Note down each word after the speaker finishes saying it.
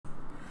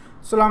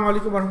Assalamu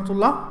alaikum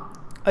warahmatullah.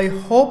 I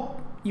hope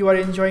you are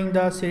enjoying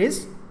the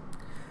series.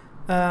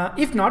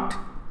 If not,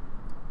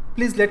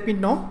 please let me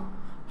know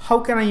how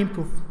can I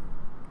improve.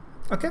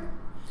 Okay?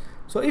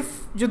 So if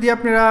jodi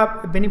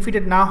apnara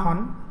benefited na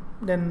hon,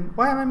 then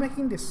why am I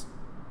making this?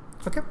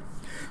 Okay?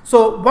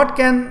 So what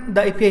can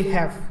the API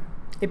have?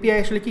 API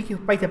actually ki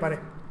paite pare.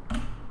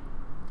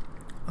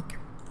 Okay.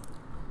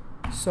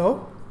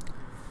 So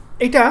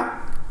eta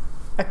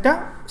ekta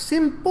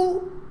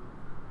simple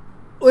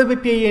web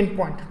API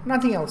endpoint,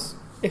 nothing else.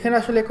 এখানে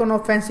আসলে কোনো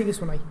fancy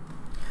কিছু নাই.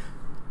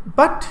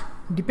 But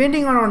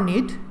depending on our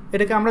need,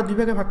 এটাকে আমরা দুই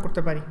ভাগে ভাগ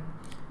করতে পারি.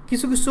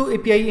 কিছু কিছু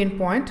API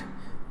endpoint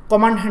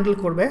command handle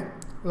করবে,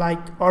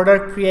 like order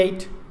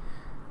create,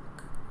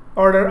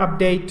 order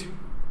update,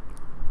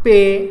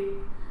 pay,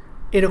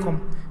 এরকম.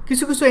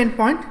 কিছু কিছু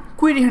endpoint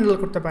query handle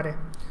করতে পারে.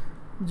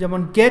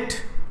 যেমন get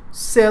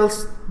sales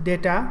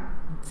data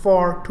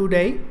for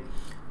today,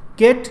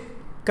 get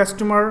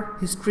customer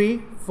history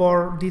for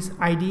this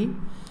ID.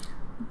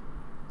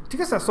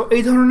 ঠিক আছে, সো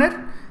এই ধরনের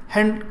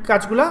হ্যান্ড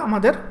কাজগুলো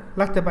আমাদের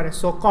লাগতে পারে.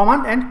 So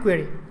command and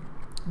query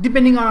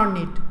depending on our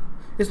need.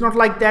 It's not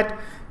like that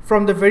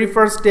from the very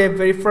first day,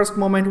 very first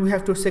moment we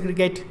have to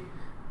segregate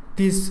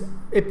this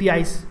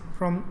এপিআইস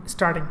from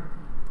starting.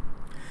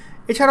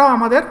 এছাড়াও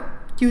আমাদের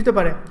কী হতে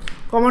পারে,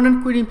 কমান্ড অ্যান্ড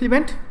কোয়েরি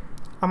ইমপ্লিমেন্ট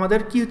আমাদের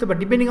কী হতে পারে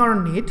depending on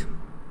our need.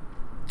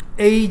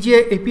 এই যে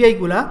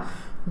এপিআইগুলা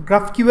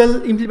GraphQL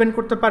implement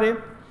করতে পারে,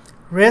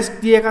 রেস্ট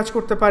দিয়ে কাজ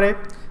করতে পারে,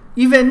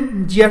 ইভেন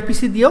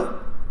জিআরপিসি দিয়েও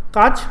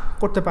কাজ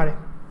করতে পারে.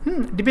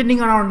 Depending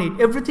on our need,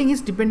 everything is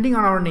depending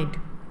on our need.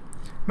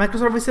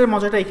 মাইক্রোসার্ভিসের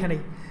মজাটা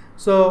এখানেই.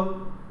 So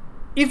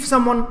if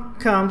someone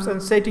comes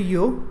and say to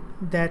you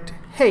that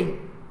hey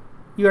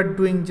you are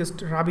doing just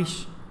rubbish,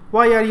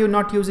 Y are you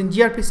not using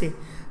জিআরপিসি,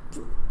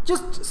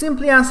 just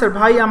simply answer,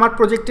 ভাই আমার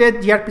প্রজেক্টে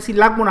জিআরপিসি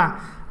লাগবো না,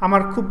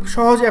 আমার খুব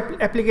সহজ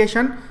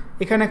অ্যাপ্লিকেশন,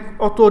 এখানে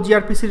অত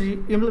জিআরপিসির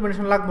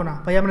ইমপ্লিমেন্টেশন লাগবো না,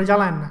 ভাই আমরা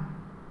জ্বালায়েন না,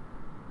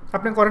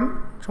 আপনি করেন,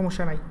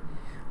 সমস্যা নাই.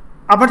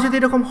 আবার যদি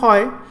এরকম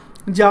হয়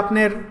যে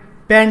আপনার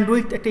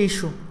ব্যান্ডউইথ একটা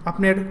ইস্যু,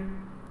 আপনার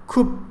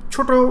খুব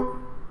ছোট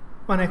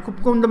মানে খুব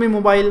কম দামি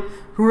মোবাইল,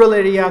 রুরাল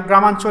এরিয়া,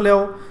 গ্রামাঞ্চলেও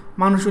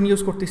মানুষজন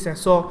ইউজ করতেছে,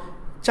 সো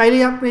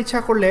চাইলেই আপনি ইচ্ছা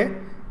করলে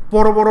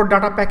বড় বড়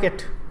ডাটা প্যাকেট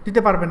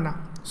দিতে পারবেন না.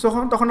 সো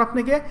তখন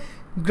আপনাকে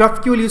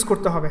গ্রাফকিউএল ইউজ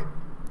করতে হবে.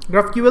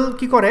 গ্রাফকিউএল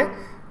কী করে,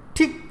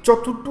 ঠিক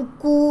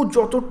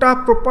যতটা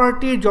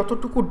প্রপার্টির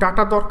যতটুকু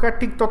ডাটা দরকার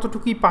ঠিক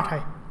ততটুকুই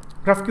পাঠায়.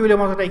 গ্রাফকিউএলের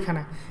মজাটা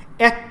এখানে,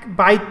 1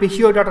 বাইট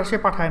বেশিও ডাটা সে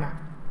পাঠায় না.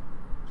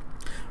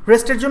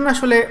 রেস্টের জন্য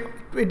আসলে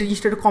এই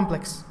জিনিসটা একটু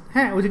কমপ্লেক্স,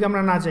 হ্যাঁ, ওইদিকে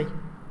আমরা না যাই.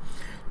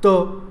 তো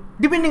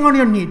depending on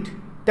your need,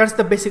 that's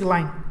the basic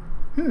line.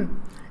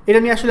 এটা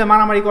নিয়ে আসলে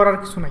মারামারি করার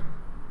কিছু নাই.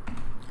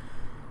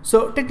 So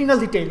technical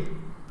detail.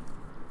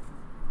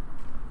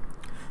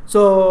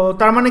 সো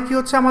তার মানে কি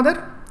হচ্ছে আমাদের,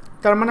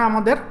 তার মানে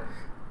আমাদের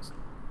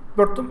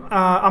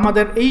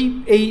আমাদের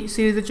এই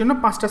সিরিজের জন্য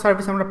 5টা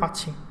সার্ভিস আমরা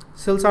পাচ্ছি: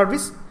 sale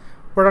service,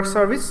 product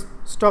service,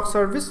 stock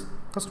service,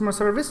 customer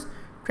service,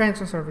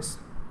 transaction service.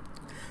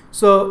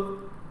 So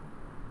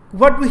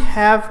what we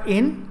have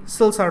in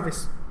sell service,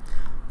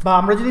 বা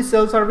আমরা যদি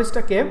সেল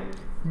সার্ভিসটাকে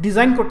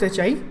ডিজাইন করতে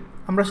চাই,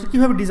 আমরা সেটা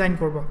কীভাবে ডিজাইন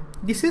করব,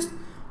 this is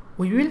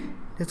we will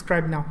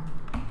describe নাও.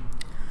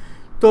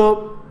 তো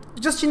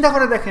জাস্ট চিন্তা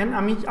করে দেখেন,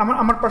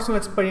 আমার পার্সোনাল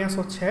এক্সপিরিয়েন্স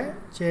হচ্ছে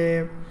যে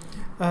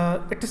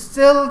একটা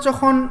সেল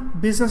যখন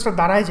বিজনেসটা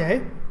দাঁড়ায় যায়,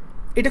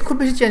 এটা খুব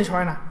বেশি চেঞ্জ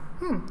হয় না.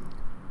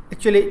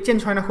 অ্যাকচুয়ালি চেঞ্জ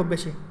হয় না খুব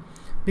বেশি,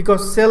 বিকজ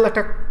সেল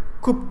একটা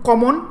খুব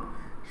কমন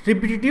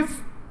রিপিটিটিভ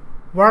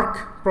ওয়ার্ক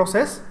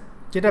প্রসেস,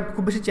 যেটা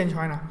খুব বেশি চেঞ্জ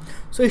হয় না.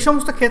 সো এই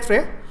সমস্ত ক্ষেত্রে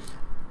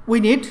we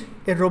need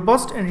a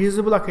robust and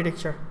reusable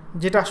architecture,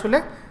 যেটা আসলে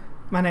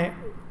মানে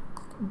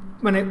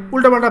মানে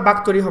উল্টাপাল্টা বাগ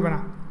তৈরি হবে না.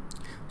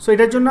 সো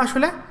এটার জন্য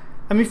আসলে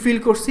আমি ফিল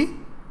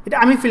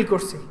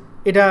করছি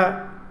এটা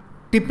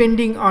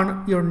ডিপেন্ডিং অন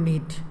ইউর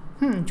নিড.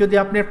 যদি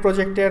আপনার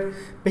প্রজেক্টের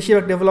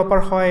বেশিরভাগ ডেভেলপার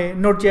হয়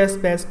Node.js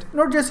বেসড,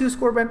 Node.js ইউজ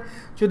করবেন.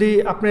 যদি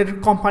আপনার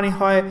কোম্পানি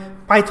হয়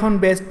পাইথন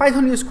বেসড,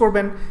 পাইথন ইউজ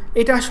করবেন.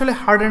 এটা আসলে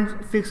হার্ড অ্যান্ড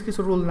ফিক্স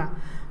কিছু রুল না.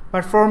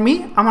 বাট ফর মি,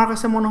 আমার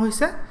কাছে মনে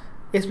হয়েছে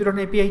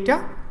ASP.NET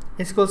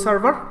এসকিউএল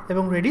সার্ভার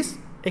এবং রেডিস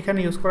এখানে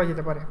ইউজ করা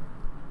যেতে পারে.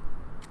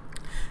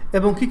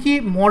 এবং কী কী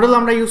মডেল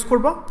আমরা ইউজ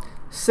করব,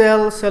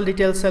 sell, sell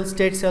detail, sell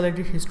state, sell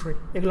edit history,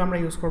 এগুলো আমরা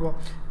ইউজ করব.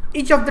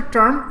 Each of the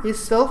term is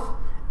self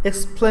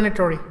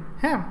explanatory.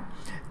 হ্যাঁ,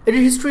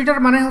 এডিট হিস্ট্রিটার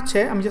মানে হচ্ছে,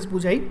 আমি জাস্ট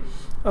বুঝাই,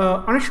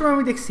 অনেক সময়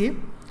আমি দেখছি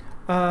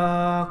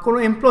কোনো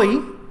এমপ্লয়ি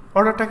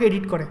অর্ডারটাকে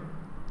এডিট করে.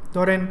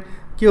 ধরেন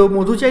কেউ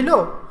মধু চাইলো,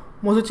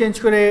 মধু চেঞ্জ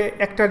করে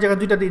একটার জায়গায়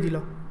 2টা দিয়ে দিল,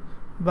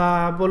 বা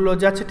বললো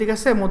যে আচ্ছা ঠিক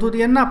আছে মধু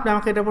দিয়েন না, আপনি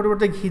আমাকে এটার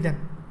পরিবর্তে ঘি দেন.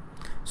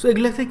 সো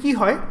এগুলোতে কী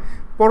হয়,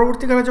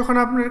 পরবর্তীকালে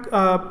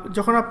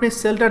যখন আপনি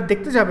সেলটা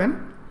দেখতে যাবেন,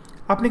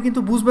 আপনি কিন্তু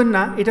বুঝবেন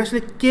না এটা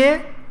আসলে কে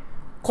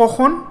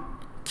কখন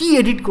কি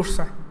এডিট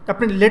করছে.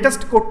 আপনি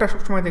লেটেস্ট কোডটা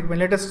সবসময় দেখবেন,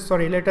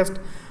 লেটেস্ট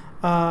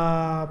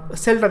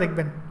সেলটা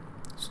দেখবেন.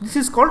 This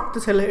is called the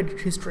sell edit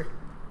history.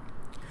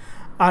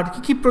 R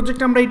key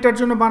project আমরা এটার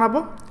জন্য বানাবো,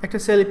 একটা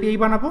সেল এপিআই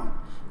বানাবো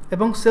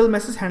এবং সেল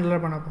মেসেজ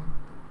হ্যান্ডলার বানাবো.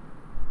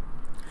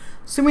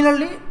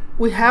 Similarly,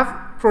 we have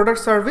product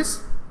service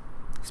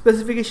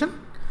specification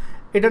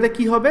এটাতে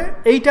কি হবে,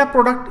 এইটা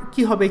প্রোডাক্ট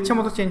কি হবে ইচ্ছা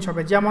মতো চেঞ্জ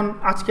হবে। যেমন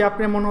আজকে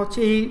আপনার মনে হচ্ছে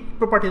এই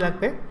প্রপার্টি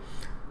লাগবে,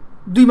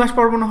 2 মাস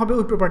পর মনে হবে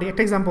ওই প্রপার্টি।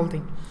 একটা এক্সাম্পল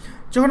দিই,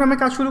 যখন আমি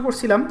কাজ শুরু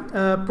করছিলাম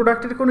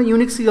প্রোডাক্টের কোনো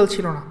ইউনিক সিরিয়াল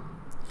ছিল না,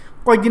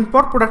 কয়েকদিন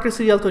পর প্রোডাক্টের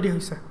সিরিয়াল তৈরি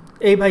হয়েছে,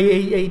 এই ভাই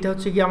এইটা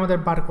হচ্ছে গিয়ে আমাদের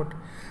বারকোড।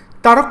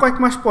 তারও কয়েক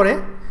মাস পরে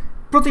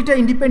প্রতিটা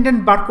ইন্ডিপেন্ডেন্ট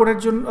বারকোডের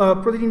জন্য,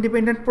 প্রতিটা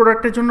ইন্ডিপেন্ডেন্ট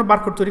প্রোডাক্টের জন্য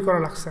বারকোড তৈরি করা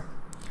লাগছে।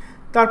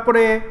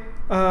 তারপরে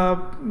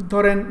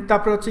ধরেন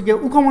তারপরে হচ্ছে গিয়ে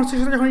ই-কমার্সের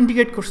সাথে যখন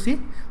ইন্টিগ্রেট করছি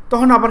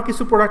তখন আবার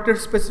কিছু প্রোডাক্টের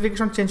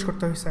স্পেসিফিকেশন চেঞ্জ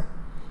করতে হয়েছে।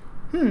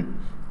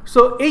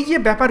 সো এই যে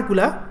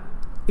ব্যাপারগুলা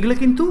এগুলো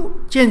কিন্তু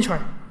চেঞ্জ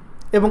হয়,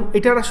 এবং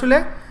এটার আসলে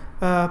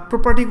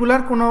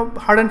প্রপার্টিগুলার কোনো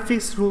হার্ড অ্যান্ড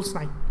ফিক্স রুলস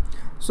নাই।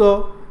 সো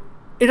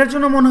এটার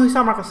জন্য মনে হয়েছে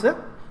আমার কাছে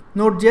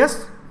Node.js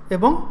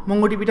এবং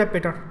MongoDBটা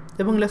বেটার,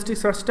 এবং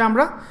Elasticsearchটা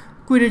আমরা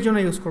কুইরির জন্য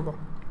ইউজ করব,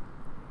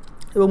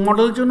 এবং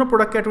মডেলের জন্য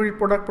প্রোডাক্ট ক্যাটাগরি,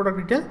 প্রোডাক্ট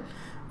ডিটেল,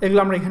 এগুলো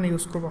আমরা এখানে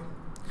ইউজ করব।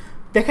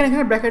 দেখেন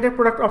এখানে ব্র্যাকেটের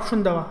প্রোডাক্ট অপশন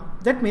দেওয়া,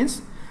 that means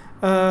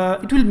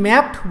it will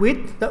mapped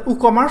with the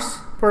e-commerce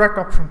product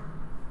option.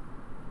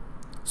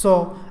 So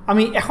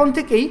আমি এখন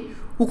থেকেই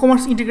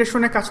ই-কমার্স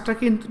ইন্টিগ্রেশনের কাজটার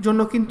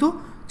জন্য কিন্তু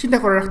চিন্তা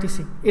করে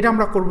রাখতেছি, এটা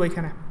আমরা করব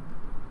এখানে।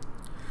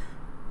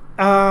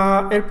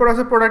 এরপর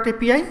আছে প্রোডাক্ট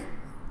এপিআই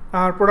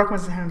আর প্রোডাক্ট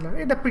মেসেজ হ্যান্ডলার,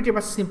 এটা pretty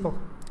much simple.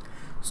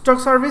 Stock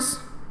service,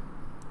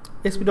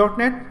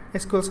 ASP.NET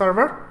SQL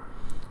server,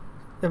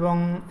 এবং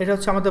এটা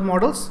হচ্ছে আমাদের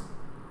models,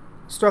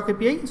 stock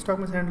API, stock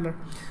message handler.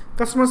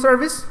 Customer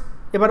service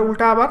এবার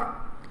উল্টা আবার,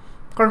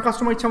 কারণ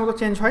কাস্টমার ইচ্ছা মতো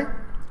চেঞ্জ হয়,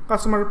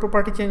 কাস্টমারের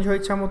প্রপার্টি চেঞ্জ হয়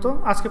ইচ্ছা মতো,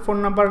 আজকে ফোন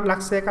নাম্বার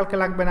লাগছে কালকে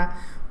লাগবে না,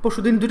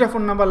 পরশুদিন 2টা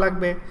ফোন নাম্বার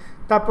লাগবে,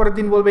 তারপরের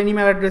দিন বলবেন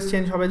ইমেল অ্যাড্রেস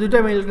চেঞ্জ হবে, 2টা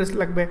ইমেল অ্যাড্রেস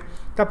লাগবে,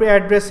 তারপরে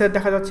অ্যাড্রেসে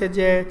দেখা যাচ্ছে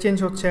যে চেঞ্জ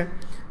হচ্ছে,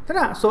 তাই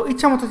না? সো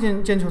ইচ্ছা মতো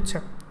চেঞ্জ হচ্ছে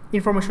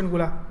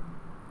ইনফরমেশনগুলা।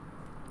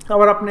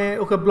 আবার আপনি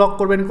ওকে ব্লক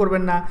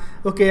করবেন না,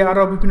 ওকে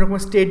আরও বিভিন্ন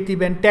রকমের স্টেট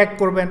দিবেন, ট্যাগ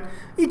করবেন,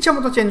 ইচ্ছা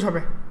মতো চেঞ্জ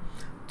হবে।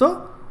 তো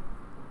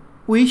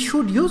we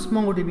should use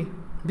MongoDB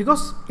because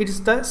it is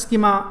the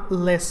schema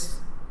less,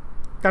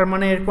 তার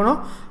মানে এর কোনো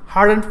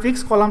হার্ড অ্যান্ড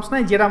ফিক্স কলামস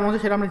নাই, যেটা মনে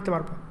সেটা আমরা দিতে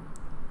পারবো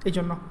এই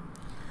জন্য।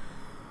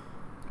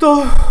 তো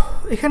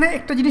এখানে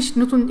একটা জিনিস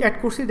নতুন অ্যাড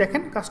করছি,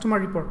 দেখেন কাস্টমার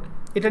রিপোর্ট,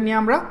 এটা নিয়ে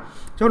আমরা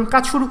যখন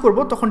কাজ শুরু করব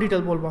তখন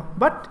ডিটেল বলবো,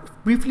 বাট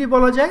ব্রিফলি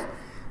বলা যায়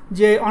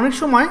যে অনেক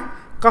সময়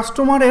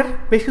কাস্টমারের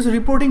বেশ কিছু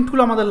রিপোর্টিং টুল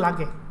আমাদের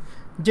লাগে,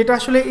 যেটা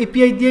আসলে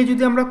এপিআই দিয়ে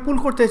যদি আমরা পুল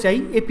করতে চাই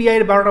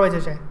এপিআইয়ের 12টা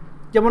বেজে যায়।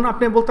 যেমন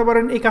আপনি বলতে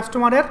পারেন এই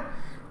কাস্টমারের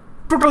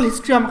টোটাল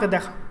হিস্ট্রি আমাকে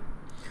দেখা,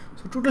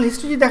 সো টোটাল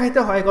হিস্ট্রি যদি দেখাইতে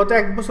হয় গত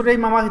 1 বছরে এই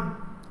মামা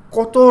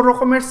কত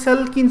রকমের সেল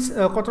কিনছে,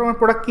 কত রকমের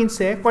প্রোডাক্ট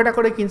কিনছে, কয়টা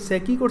করে কিনছে,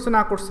 কী করছে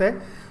না করছে,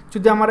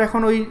 যদি আমার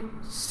এখন ওই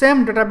সেম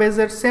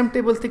ডাটাবেজের সেম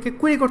টেবিল থেকে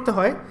কুইরি করতে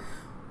হয়,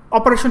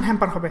 অপারেশন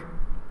হ্যাম্পার হবে।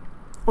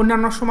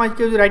 অন্যান্য সময়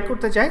কেউ যদি রাইড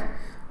করতে চায়,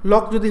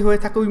 লক যদি হয়ে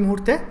থাকে ওই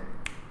মুহূর্তে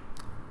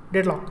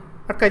ডেড লক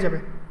আটকায় যাবে,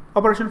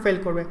 অপারেশন ফেল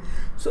করবে।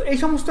 সো এই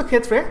সমস্ত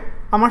ক্ষেত্রে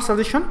আমার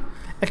সাজেশন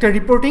একটা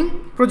রিপোর্টিং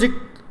প্রজেক্ট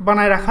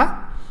বানায় রাখা,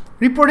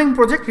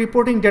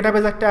 রিপোর্টিং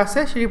ডাটাবেজ একটা আছে,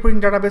 সেই রিপোর্টিং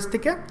ডাটাবেজ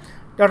থেকে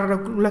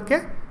ডাটাগুলোকে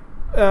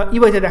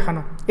ইউআইতে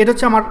দেখানো, এটা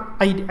হচ্ছে আমার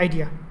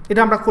আইডিয়া,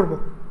 এটা আমরা করব।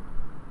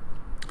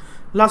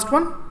 Last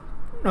one,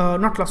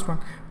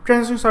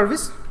 transaction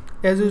service,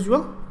 as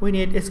usual we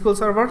need SQL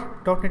server,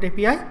 .NET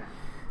API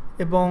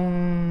এবং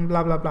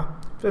ব্লা ব্লা ব্লা,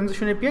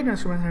 ট্রানজ্যাকশন API,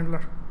 ট্রানজ্যাকশন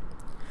হ্যান্ডলার।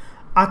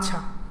 আচ্ছা,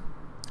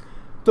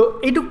 তো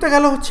এইটুকটা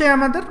গেল হচ্ছে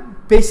আমাদের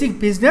বেসিক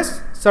বিজনেস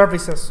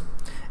সার্ভিসেস।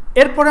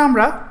 এরপরে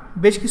আমরা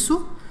বেশ কিছু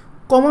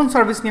কমন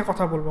সার্ভিস নিয়ে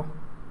কথা বলবো।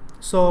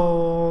 So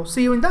C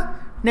you in the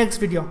next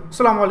video.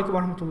 আসসালামু আলাইকুম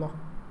ওয়া রাহমাতুল্লাহ।